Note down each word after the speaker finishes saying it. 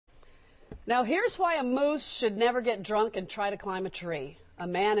Now here's why a moose should never get drunk and try to climb a tree. A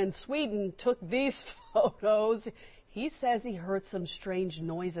man in Sweden took these photos. He says he heard some strange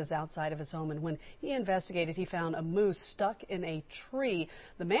noises outside of his home, and when he investigated, he found a moose stuck in a tree.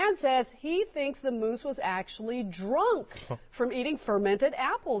 The man says he thinks the moose was actually drunk from eating fermented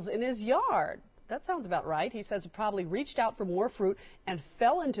apples in his yard. That sounds about right. He says it probably reached out for more fruit and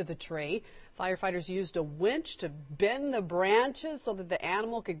fell into the tree. Firefighters used a winch to bend the branches so that the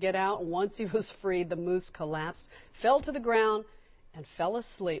animal could get out. Once he was freed, the moose collapsed, fell to the ground, and fell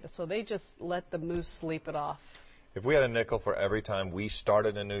asleep. So they just let the moose sleep it off. If we had a nickel for every time we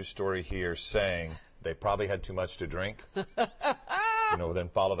started a news story here saying they probably had too much to drink, then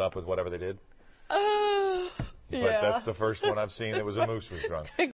followed up with whatever they did. But yeah. That's the first one I've seen that was a moose was drunk.